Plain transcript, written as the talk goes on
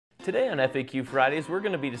Today on FAQ Fridays, we're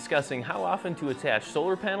going to be discussing how often to attach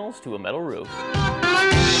solar panels to a metal roof.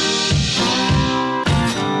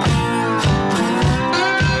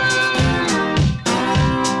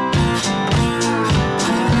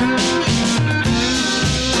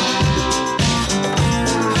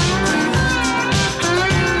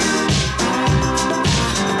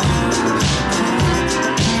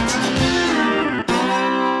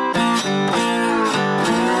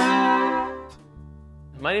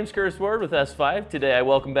 My name's Curtis Ward with S5. Today I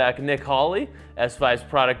welcome back Nik Holley, S5's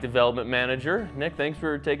Product Development Manager. Nik, thanks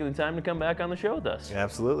for taking the time to come back on the show with us.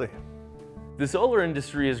 Absolutely. The solar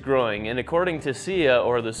industry is growing, and according to SEIA,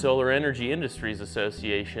 or the Solar Energy Industries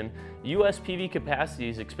Association, U.S. PV capacity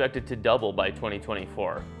is expected to double by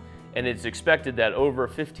 2024. And it's expected that over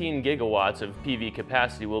 15 gigawatts of PV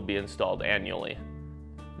capacity will be installed annually.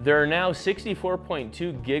 There are now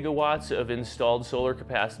 64.2 gigawatts of installed solar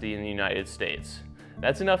capacity in the United States.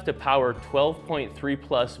 That's enough to power 12.3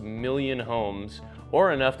 plus million homes,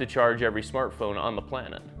 or enough to charge every smartphone on the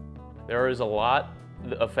planet. There is a lot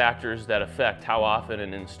of factors that affect how often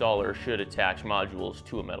an installer should attach modules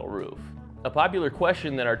to a metal roof. A popular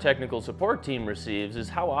question that our technical support team receives is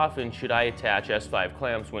how often should I attach S5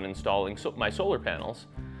 clamps when installing my solar panels?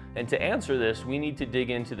 And to answer this, we need to dig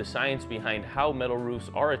into the science behind how metal roofs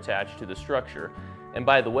are attached to the structure. And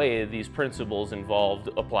by the way, these principles involved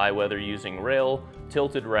apply whether using rail,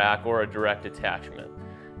 tilted rack, or a direct attachment.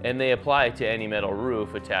 And they apply to any metal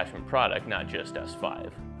roof attachment product, not just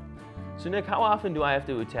S5. So Nik, how often do I have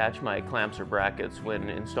to attach my clamps or brackets when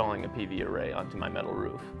installing a PV array onto my metal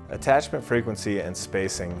roof? Attachment frequency and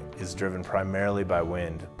spacing is driven primarily by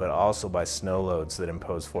wind, but also by snow loads that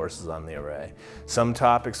impose forces on the array. Some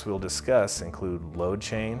topics we'll discuss include load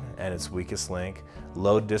chain and its weakest link,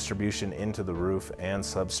 load distribution into the roof and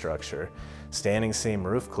substructure, standing seam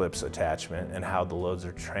roof clips attachment and how the loads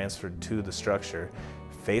are transferred to the structure,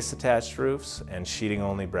 face-attached roofs, and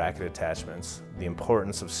sheeting-only bracket attachments, the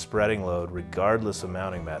importance of spreading load regardless of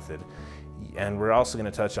mounting method, and we're also going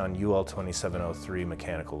to touch on UL 2703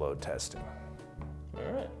 mechanical load testing.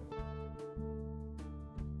 All right.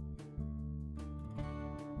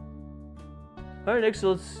 All right, Nik,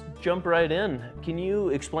 so let's jump right in. Can you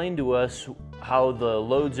explain to us how the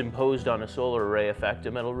loads imposed on a solar array affect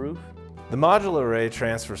a metal roof? The modular array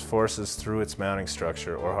transfers forces through its mounting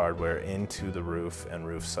structure or hardware into the roof and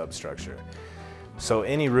roof substructure. So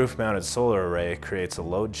any roof-mounted solar array creates a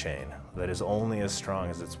load chain that is only as strong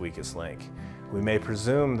as its weakest link. We may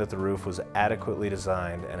presume that the roof was adequately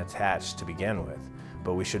designed and attached to begin with,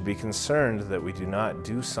 but we should be concerned that we do not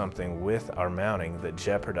do something with our mounting that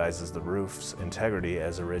jeopardizes the roof's integrity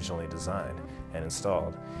as originally designed and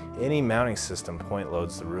installed. Any mounting system point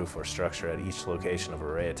loads the roof or structure at each location of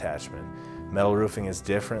array attachment. Metal roofing is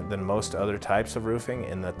different than most other types of roofing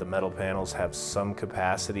in that the metal panels have some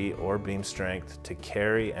capacity or beam strength to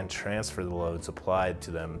carry and transfer the loads applied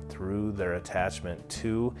to them through their attachment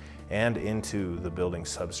to and into the building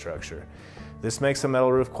substructure. This makes a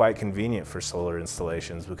metal roof quite convenient for solar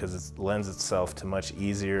installations because it lends itself to much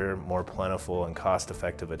easier, more plentiful, and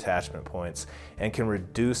cost-effective attachment points and can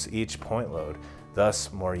reduce each point load,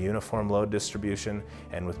 thus more uniform load distribution,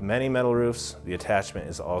 and with many metal roofs, the attachment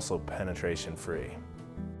is also penetration-free.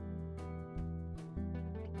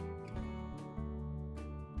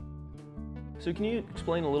 So can you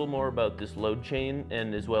explain a little more about this load chain,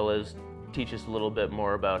 and as well as teach us a little bit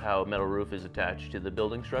more about how a metal roof is attached to the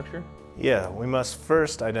building structure? Yeah, we must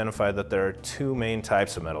first identify that there are two main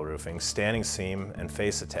types of metal roofing, standing seam and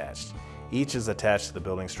face attached. Each is attached to the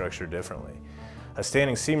building structure differently. A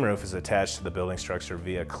standing seam roof is attached to the building structure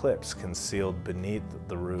via clips concealed beneath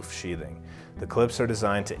the roof sheathing. The clips are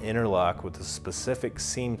designed to interlock with the specific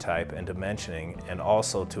seam type and dimensioning, and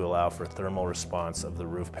also to allow for thermal response of the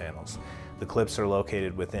roof panels. The clips are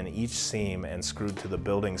located within each seam and screwed to the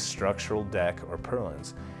building's structural deck or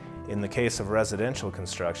purlins. In the case of residential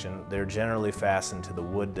construction, they're generally fastened to the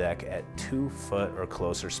wood deck at 2 foot or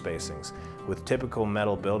closer spacings. With typical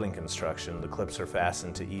metal building construction, the clips are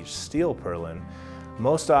fastened to each steel purlin,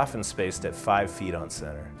 most often spaced at 5 feet on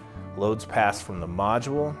center. Loads pass from the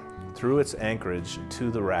module through its anchorage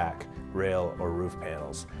to the rack, rail, or roof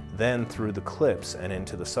panels, then through the clips and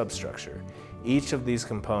into the substructure. Each of these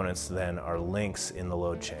components then are links in the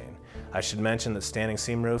load chain. I should mention that standing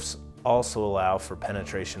seam roofs also allow for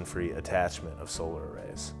penetration-free attachment of solar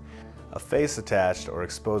arrays. A face-attached or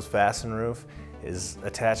exposed fasten roof is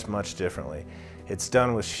attached much differently. It's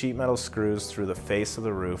done with sheet metal screws through the face of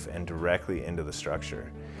the roof and directly into the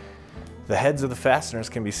structure. The heads of the fasteners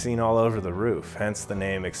can be seen all over the roof, hence the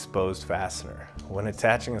name exposed fastener. When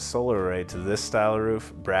attaching a solar array to this style of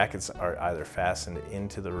roof, brackets are either fastened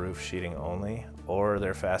into the roof sheeting only, or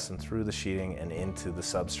they're fastened through the sheeting and into the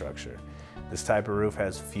substructure. This type of roof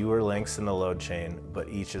has fewer links in the load chain, but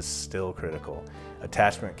each is still critical.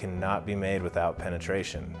 Attachment cannot be made without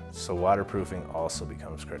penetration, so waterproofing also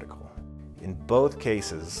becomes critical. In both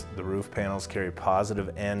cases, the roof panels carry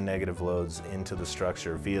positive and negative loads into the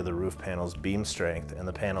structure via the roof panel's beam strength and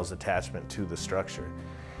the panel's attachment to the structure.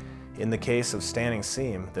 In the case of standing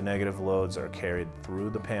seam, the negative loads are carried through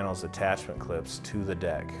the panel's attachment clips to the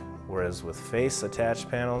deck, whereas with face attached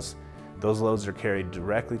panels, those loads are carried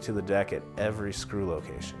directly to the deck at every screw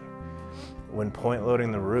location. When point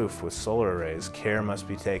loading the roof with solar arrays, care must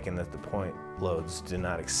be taken that the point loads do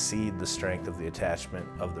not exceed the strength of the attachment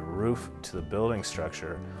of the roof to the building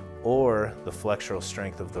structure or the flexural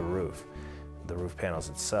strength of the roof panels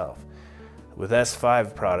itself. With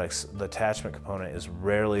S5 products, the attachment component is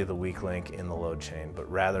rarely the weak link in the load chain,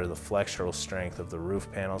 but rather the flexural strength of the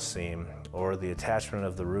roof panel seam or the attachment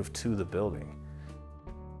of the roof to the building.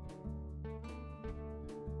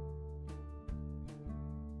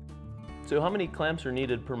 So how many clamps are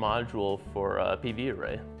needed per module for a PV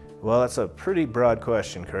array? Well, that's a pretty broad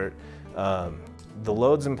question, Kurt. The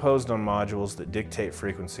loads imposed on modules that dictate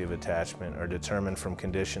frequency of attachment are determined from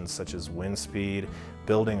conditions such as wind speed,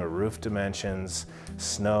 building or roof dimensions,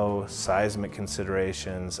 snow, seismic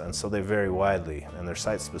considerations, and so they vary widely, and they're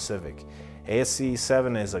site-specific. ASCE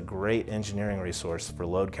 7 is a great engineering resource for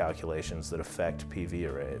load calculations that affect PV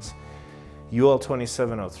arrays. UL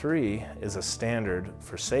 2703 is a standard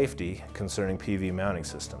for safety concerning PV mounting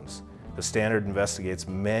systems. The standard investigates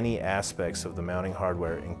many aspects of the mounting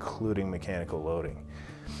hardware, including mechanical loading.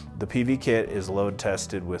 The PVKIT is load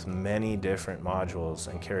tested with many different modules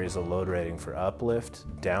and carries a load rating for uplift,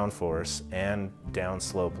 downforce, and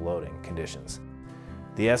downslope loading conditions.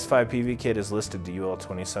 The S5 PVKIT is listed to UL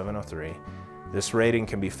 2703. This rating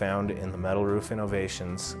can be found in the Metal Roof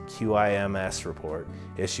Innovations QIMS report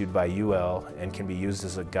issued by UL and can be used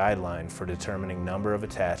as a guideline for determining number of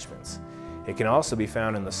attachments. It can also be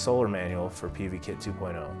found in the Solar Manual for PVKIT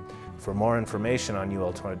 2.0. For more information on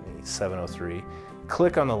UL 2703,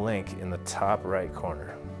 click on the link in the top right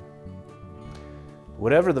corner.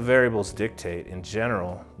 Whatever the variables dictate, in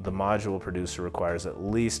general, the module producer requires at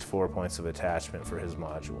least 4 points of attachment for his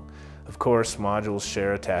module. Of course, modules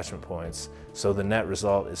share attachment points, so the net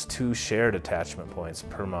result is 2 shared attachment points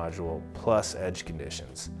per module plus edge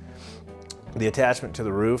conditions. The attachment to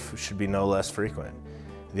the roof should be no less frequent.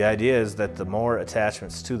 The idea is that the more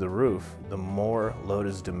attachments to the roof, the more load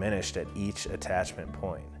is diminished at each attachment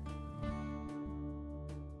point.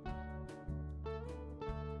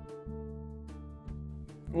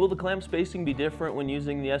 Will the clamp spacing be different when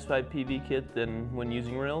using the S5 PVKIT than when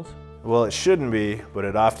using rails? Well, it shouldn't be, but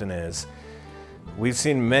it often is. We've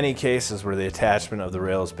seen many cases where the attachment of the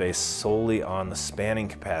rail is based solely on the spanning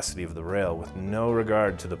capacity of the rail with no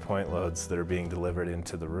regard to the point loads that are being delivered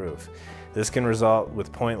into the roof. This can result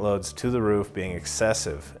with point loads to the roof being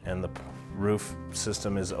excessive and the roof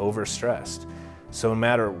system is overstressed. So no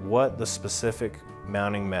matter what the specific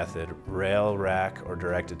mounting method, rail, rack, or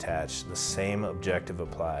direct attach, the same objective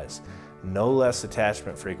applies. No less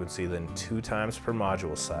attachment frequency than 2 times per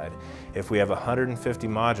module side. If we have 150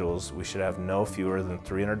 modules, we should have no fewer than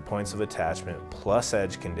 300 points of attachment plus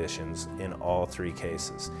edge conditions in all 3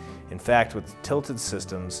 cases. In fact, with tilted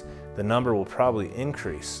systems, the number will probably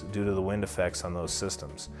increase due to the wind effects on those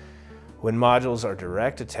systems. When modules are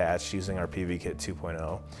direct attached using our PVKIT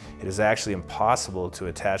 2.0, it is actually impossible to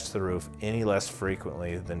attach to the roof any less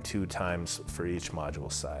frequently than 2 times for each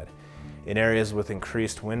module side. In areas with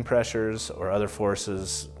increased wind pressures or other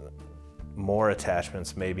forces, more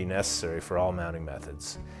attachments may be necessary for all mounting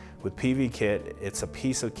methods. With PVKIT, it's a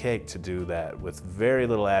piece of cake to do that with very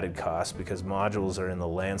little added cost because modules are in the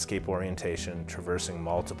landscape orientation traversing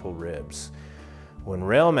multiple ribs. When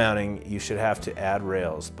rail mounting, you should have to add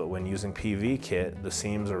rails, but when using PVKIT, the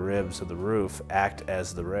seams or ribs of the roof act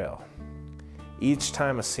as the rail. Each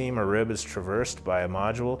time a seam or rib is traversed by a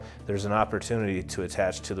module, there's an opportunity to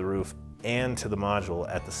attach to the roof and to the module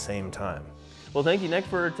at the same time. Well, thank you, Nick,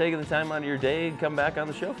 for taking the time out of your day and come back on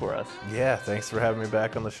the show for us. Yeah, thanks for having me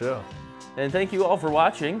back on the show. And thank you all for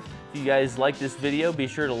watching. If you guys like this video, be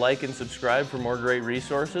sure to like and subscribe for more great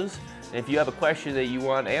resources. And if you have a question that you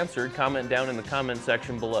want answered, comment down in the comment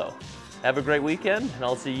section below. Have a great weekend, and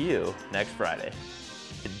I'll see you next Friday.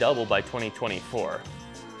 Double by 2024.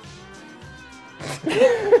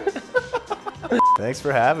 Thanks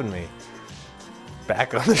for having me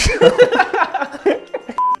back on the show.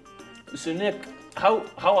 So Nick, How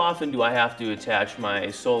often do I have to attach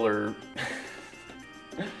my solar?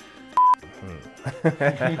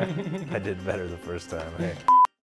 I did better the first time. Hey.